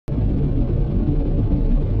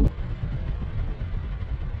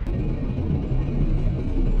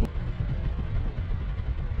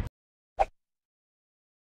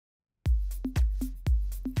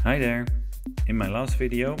Hi there! In my last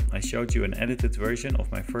video I showed you an edited version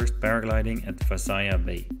of my first paragliding at Fazayah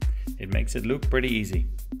Bay. It makes it look pretty easy.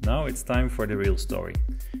 Now it's time for the real story.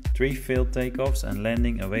 3 failed takeoffs and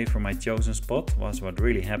landing away from my chosen spot was what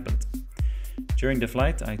really happened. During the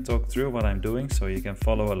flight I talked through what I'm doing so you can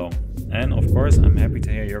follow along. And of course I'm happy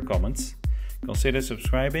to hear your comments. Consider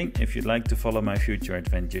subscribing if you'd like to follow my future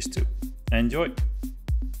adventures too. Enjoy!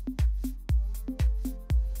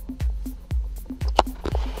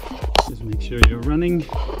 Just make sure you're running.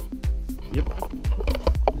 Yep.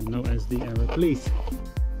 And no SD error, please.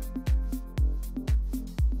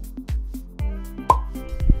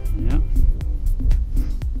 Yeah.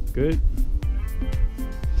 Good.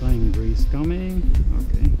 Tiny breeze coming.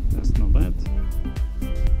 Okay, that's not bad.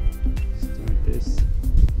 Start this.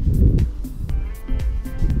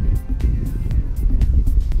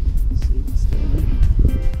 See, it's still there.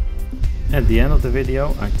 At the end of the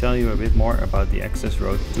video I tell you a bit more about the access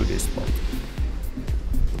road to this spot.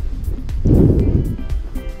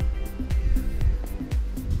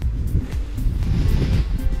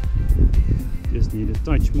 Just need a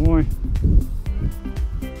touch more.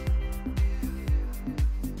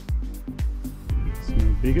 This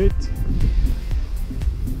might be good.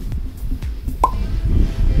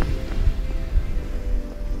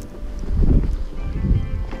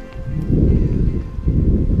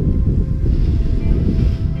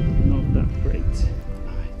 Not that great.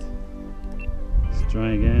 Alright. Let's try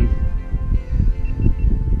again.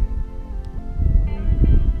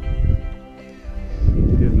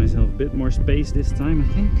 Give myself a bit more space this time, I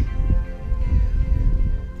think.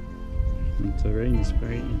 The terrain is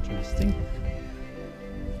very interesting.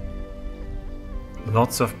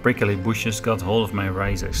 Lots of prickly bushes got hold of my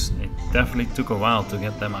risers. It definitely took a while to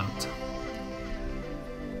get them out.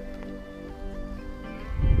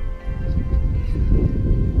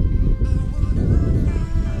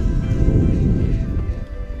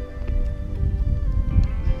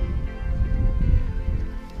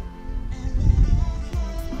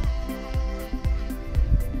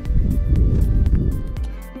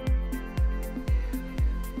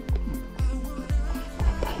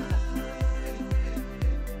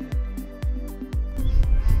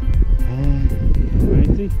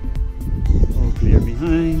 All clear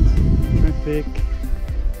behind, traffic,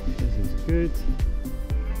 this is good.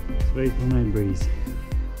 Let's wait for my breeze.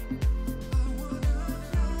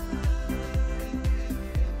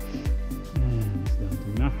 And it's down to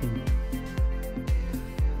nothing.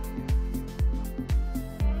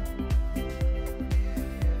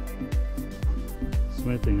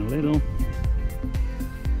 Sweating a little,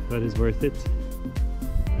 but it's worth it.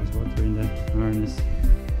 There's water in the harness.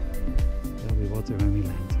 There'll be water when we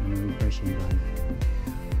land on a refreshing dive.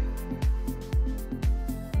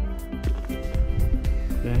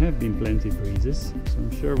 There have been plenty breezes, so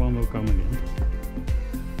I'm sure one will come again.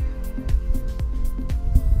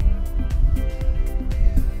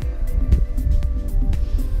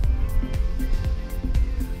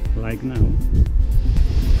 Like now.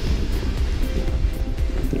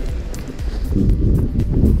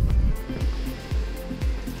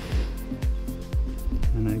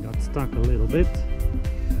 And I got stuck a little bit.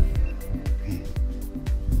 Okay.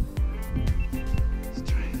 Let's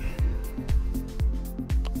try again.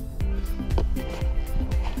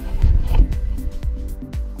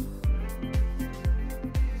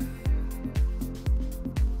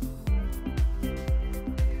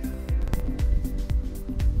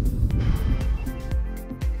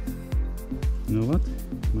 You know what?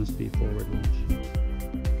 Must be forward launch.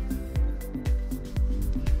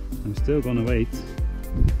 I'm still gonna wait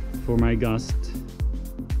for my gust.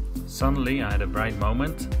 Suddenly I had a bright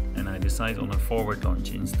moment and I decided on a forward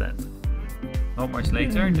launch instead. Not much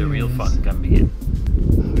later the real fun can begin.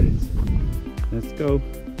 Alright, let's go.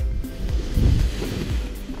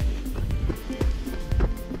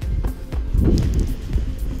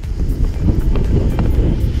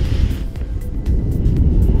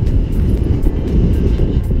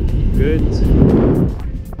 Good.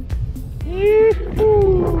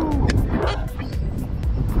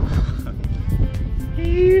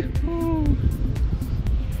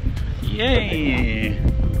 Yay!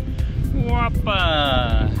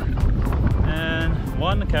 Whoppa! And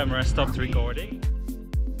one camera stopped recording.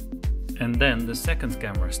 And then the second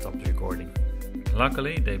camera stopped recording.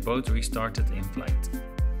 Luckily they both restarted in flight.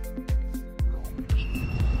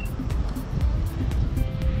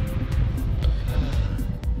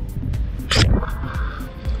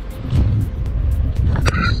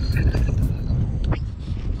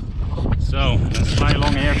 So let's fly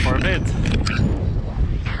along here for a bit.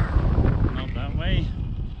 Not that way,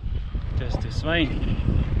 just this way.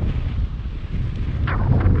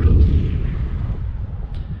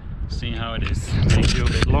 See how it is. Make you a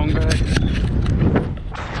bit longer.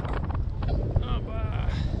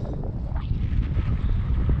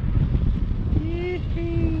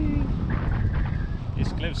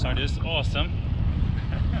 These cliffs are just awesome.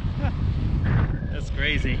 That's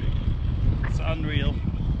crazy. It's unreal.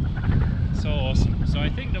 So awesome. So I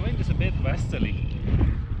think the wind is a bit westerly.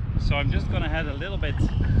 So I'm just gonna head a little bit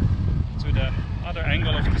to the other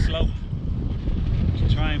angle of the slope to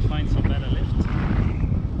try and find some better lift.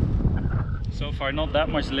 So far not that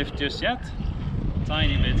much lift just yet.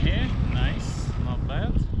 Tiny bit here. Nice. Not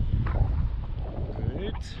bad.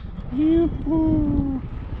 Good.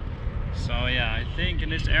 So yeah, I think in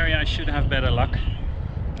this area I should have better luck.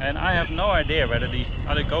 And I have no idea whether the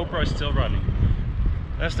other GoPro is still running.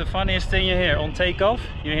 That's the funniest thing you hear on takeoff.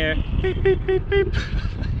 You hear beep beep beep beep.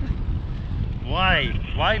 Why?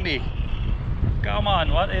 Why me? Come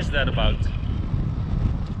on, what is that about?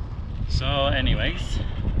 So anyways,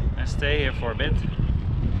 I stay here for a bit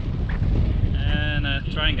and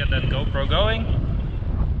try and get that GoPro going.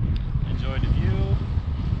 Enjoy the view.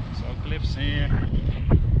 So cliffs here,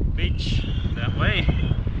 beach that way.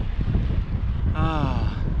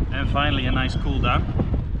 And finally a nice cool down.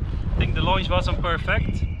 I think the launch wasn't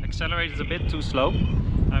perfect. Accelerated a bit too slow.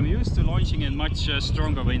 I'm used to launching in much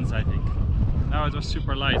stronger winds, I think. Now it was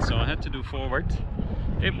super light, so I had to do forward.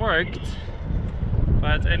 It worked,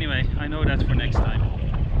 but anyway, I know that for next time.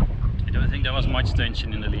 I don't think there was much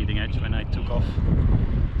tension in the leading edge when I took off.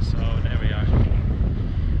 So there we are.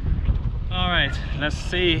 Alright, let's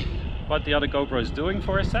see what the other GoPro is doing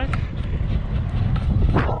for a sec.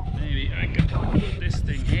 Maybe I can put this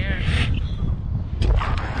thing here.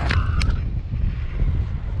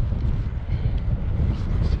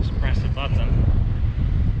 Let's just press the button.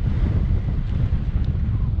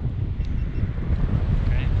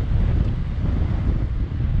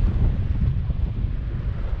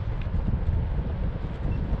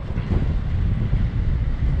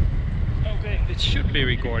 Should be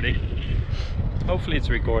recording. Hopefully it's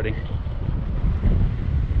recording.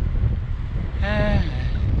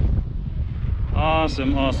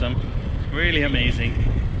 Awesome, awesome. Really amazing.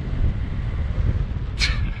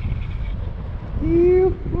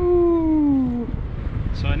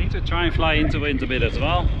 So I need to try and fly into wind a bit as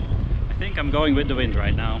well. I think I'm going with the wind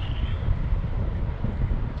right now.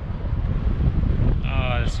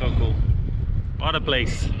 Oh, that's so cool. What a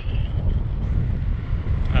place.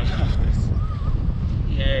 I love this.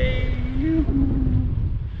 Yay!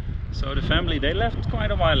 So the family, they left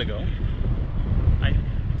quite a while ago.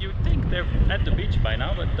 You think they're at the beach by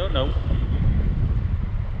now, but don't know.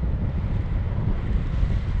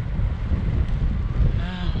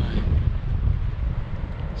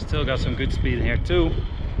 Still got some good speed here too.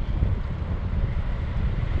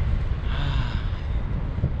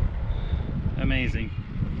 Amazing.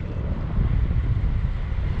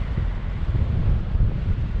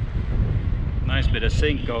 Nice bit of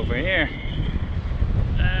sink over here,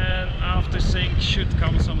 and after sink should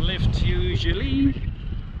come some lift usually.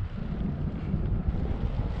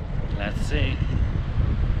 Let's see.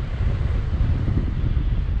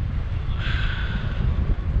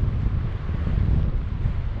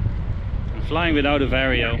 I'm flying without a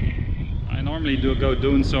vario. I normally go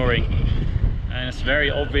dune soaring, and it's very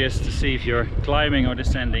obvious to see if you're climbing or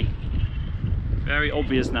descending. Very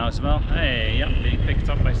obvious now as well. Hey, yeah, being picked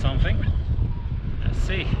up by something. Let's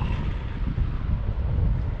see.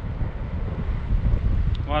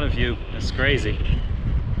 What a view. That's crazy.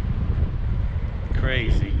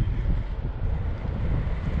 Crazy.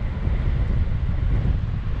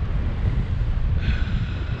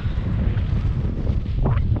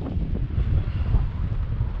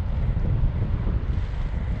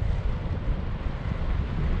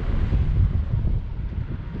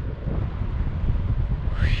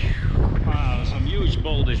 Wow, some huge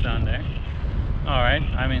boulders down there. Alright,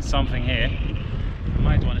 I'm in something here. I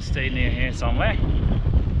might want to stay near here somewhere.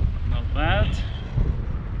 Not bad.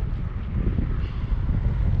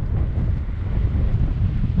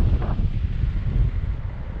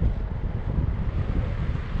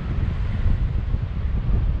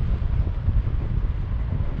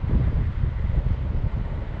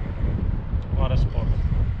 What a spot.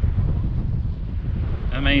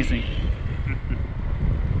 Amazing.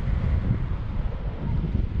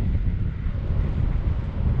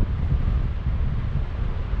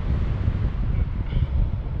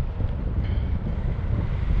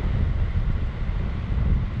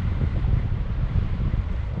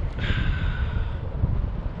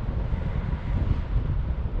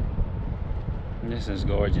 This is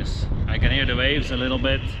gorgeous. I can hear the waves a little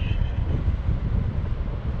bit.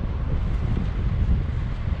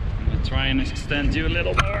 I'm gonna try and extend you a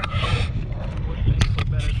little more. Would make for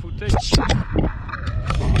better footage.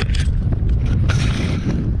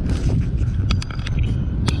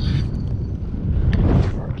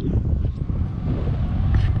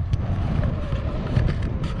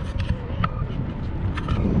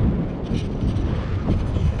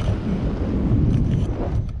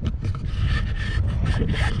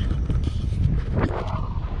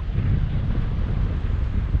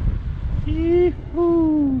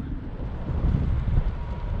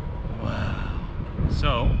 Wow.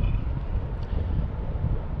 So,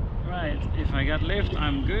 right, if I get lift,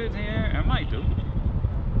 I'm good here. I might do.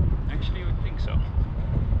 Actually, I would think so.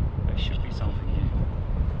 There should be something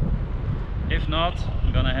here. If not,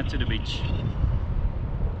 I'm gonna head to the beach.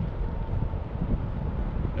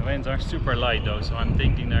 The winds are super light though, so I'm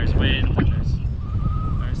thinking there's wind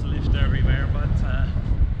and there's lift everywhere, but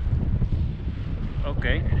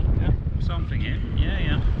okay, yeah, something here.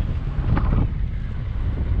 Yeah.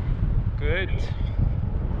 Good.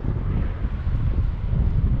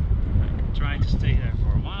 I can try to stay there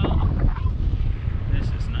for a while. This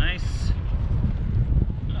is nice.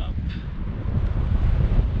 Up.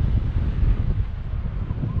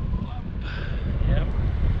 Up. Yep.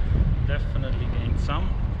 Definitely gained some.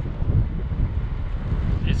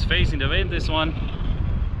 It's facing the wind, this one.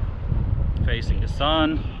 Facing the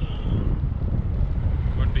sun.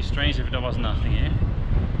 Would be strange if there was nothing here.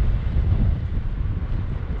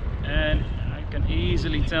 And I can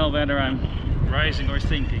easily tell whether I'm rising or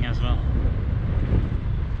sinking as well.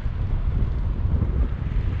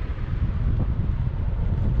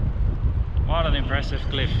 What an impressive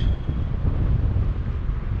cliff.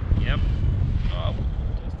 Yep. Oh,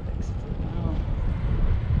 just exit it now.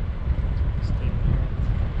 Just stay there.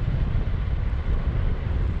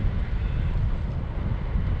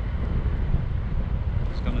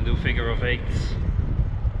 Just gonna do figure of eights.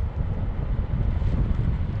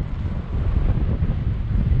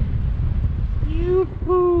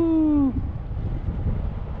 Yoo-hoo!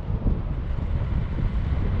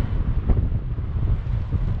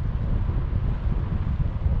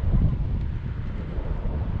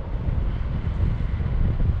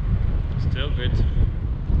 Still good.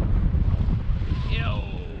 Yo!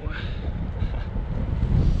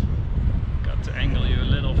 Got to angle you a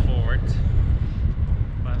little forward.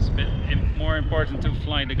 But it's a bit more important to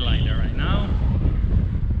fly the glider right now.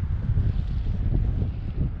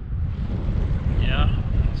 Yeah,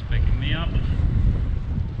 it's picking me up.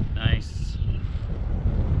 Nice.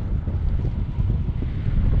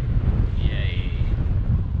 Yay.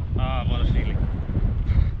 Ah, what a feeling.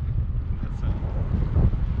 That's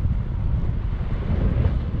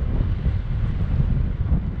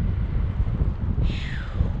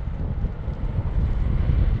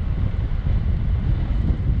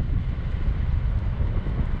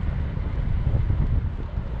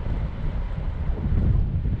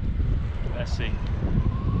let's see.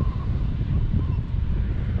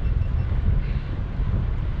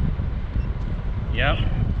 Yep,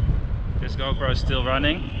 this GoPro is still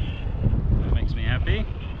running. That makes me happy.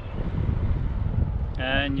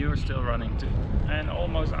 And you're still running too. And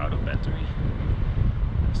almost out of battery.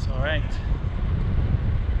 That's alright.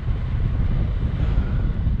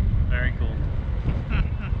 Very cool.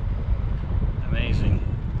 Amazing.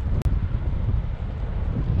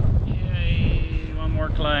 Yay, one more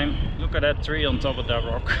climb. Look at that tree on top of that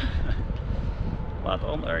rock. What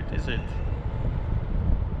on earth is it?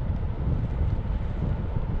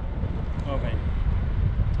 Okay,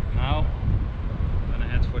 now I'm gonna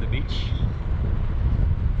head for the beach.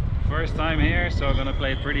 First time here, so I'm gonna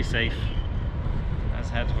play it pretty safe. Let's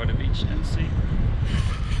head for the beach and see.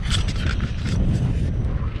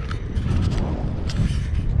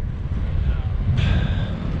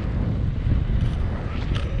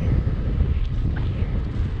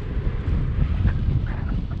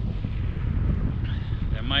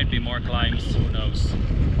 There might be more climbs, who knows.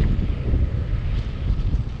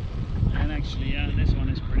 And actually, yeah, this one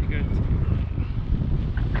is pretty good.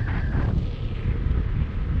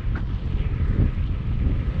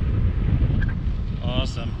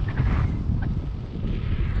 Awesome.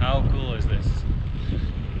 How cool is this?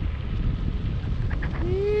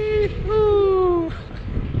 Woo!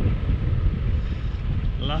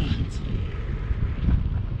 Love it.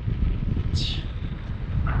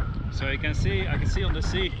 So you can see, I can see on the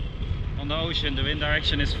sea, on the ocean, the wind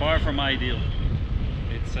direction is far from ideal.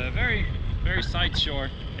 It's very side shore.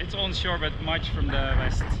 It's onshore, but much from the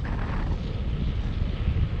west.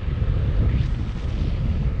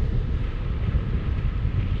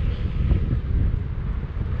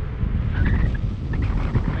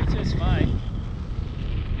 Which is fine.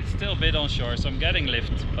 It's still a bit bit on shore, so I'm getting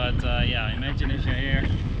lift. But yeah, imagine if you're here,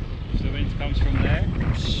 if the wind comes from there,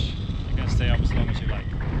 you can stay up as long as you like.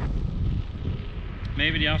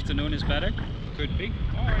 Maybe the afternoon is better, could be.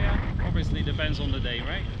 Oh yeah, obviously depends on the day,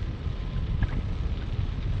 right?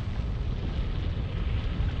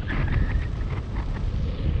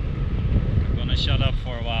 I'm gonna shut up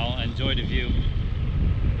for a while, enjoy the view.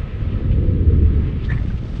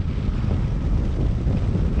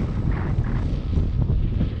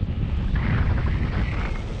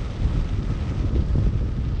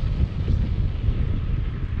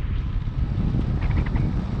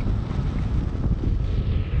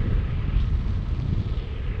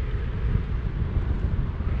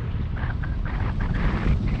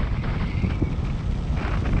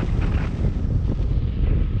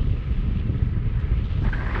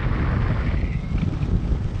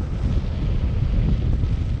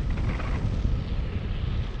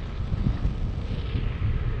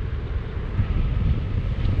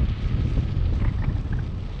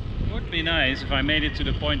 Be nice if I made it to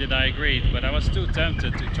the point that I agreed, but I was too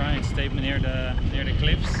tempted to try and stay near the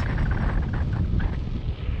cliffs,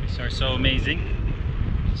 which are so amazing.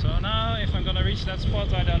 So now if I'm gonna reach that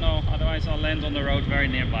spot, I don't know, otherwise I'll land on the road very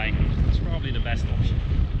nearby. It's probably the best option.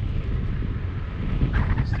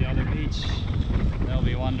 It's the other beach, they'll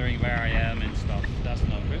be wondering where I am and stuff, that's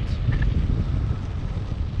no good.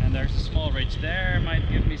 And there's a small ridge there, might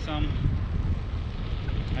give me some.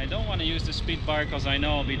 I don't want to use the speed bar because I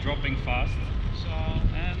know I'll be dropping fast, so,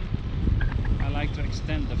 and I like to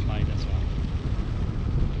extend the flight as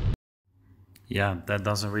well. Yeah, that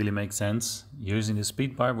doesn't really make sense. Using the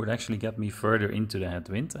speed bar would actually get me further into the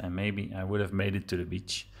headwind and maybe I would have made it to the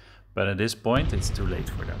beach. But at this point it's too late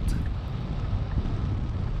for that.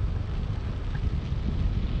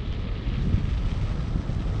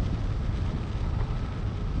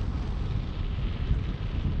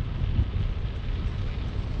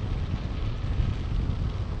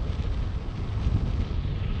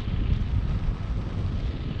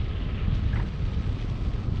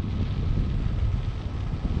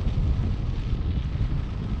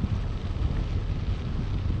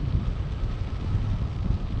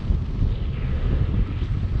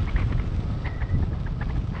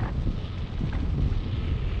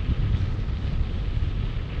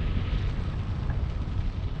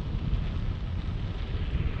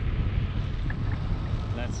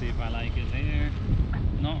 See if I like it here.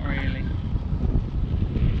 Not really.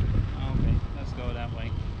 Okay, let's go that way.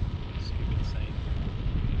 Let's keep it safe.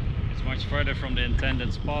 It's much further from the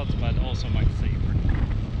intended spot, but also much safer.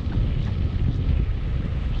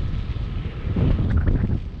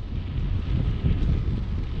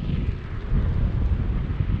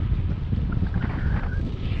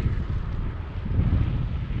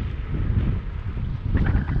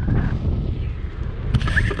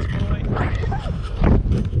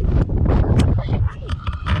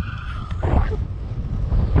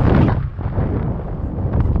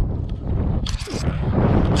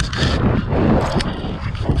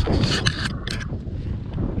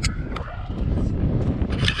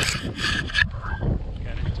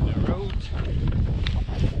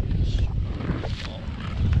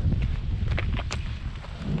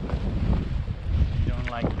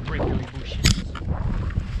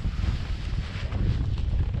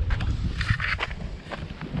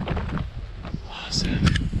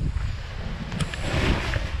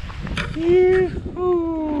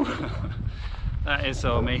 That is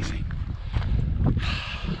so amazing.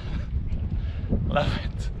 Love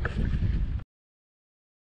it.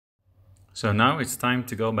 So now it's time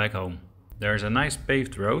to go back home. There's a nice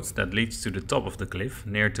paved road that leads to the top of the cliff,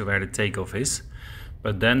 near to where the takeoff is.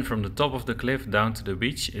 But then from the top of the cliff down to the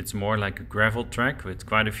beach, it's more like a gravel track with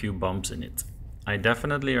quite a few bumps in it. I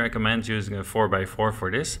definitely recommend using a 4x4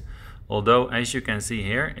 for this, although as you can see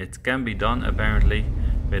here, it can be done apparently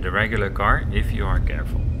with a regular car if you are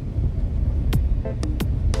careful.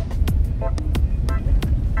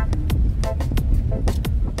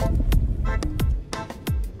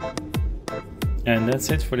 And that's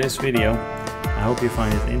it for this video. I hope you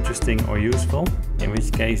find it interesting or useful, in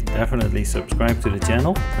which case definitely subscribe to the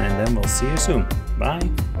channel and then we'll see you soon. Bye!